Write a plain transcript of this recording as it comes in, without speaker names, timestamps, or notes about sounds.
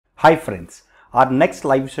Hi friends, our next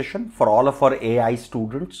live session for all of our AI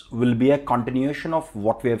students will be a continuation of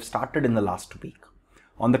what we have started in the last week.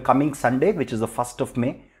 On the coming Sunday, which is the 1st of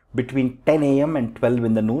May, between 10 a.m. and 12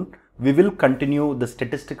 in the noon, we will continue the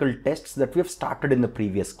statistical tests that we have started in the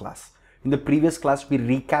previous class. In the previous class, we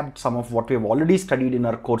recapped some of what we have already studied in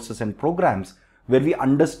our courses and programs, where we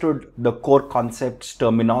understood the core concepts,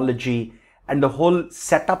 terminology, and the whole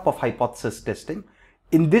setup of hypothesis testing.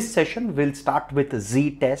 In this session, we'll start with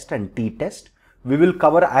Z-test and T-test. We will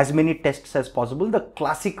cover as many tests as possible, the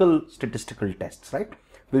classical statistical tests, right?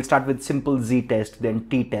 We'll start with simple Z-test, then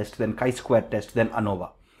T-test, then chi-square test, then ANOVA.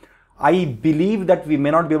 I believe that we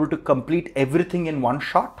may not be able to complete everything in one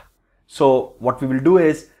shot. So what we will do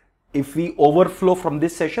is, if we overflow from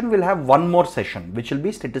this session, we'll have one more session, which will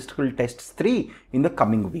be statistical tests 3 in the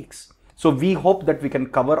coming weeks. So we hope that we can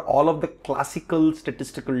cover all of the classical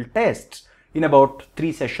statistical tests in about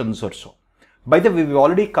 3 sessions or so. By the way, we've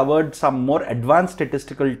already covered some more advanced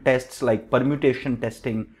statistical tests like permutation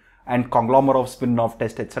testing and Kolmogorov-Smirnov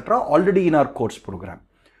test, etc. already in our course program.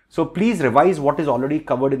 So please revise what is already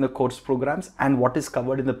covered in the course programs and what is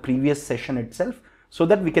covered in the previous session itself, so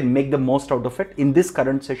that we can make the most out of it in this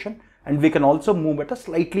current session, and we can also move at a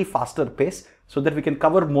slightly faster pace so that we can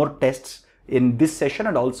cover more tests in this session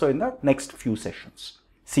and also in the next few sessions.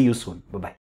 See you soon. Bye-bye.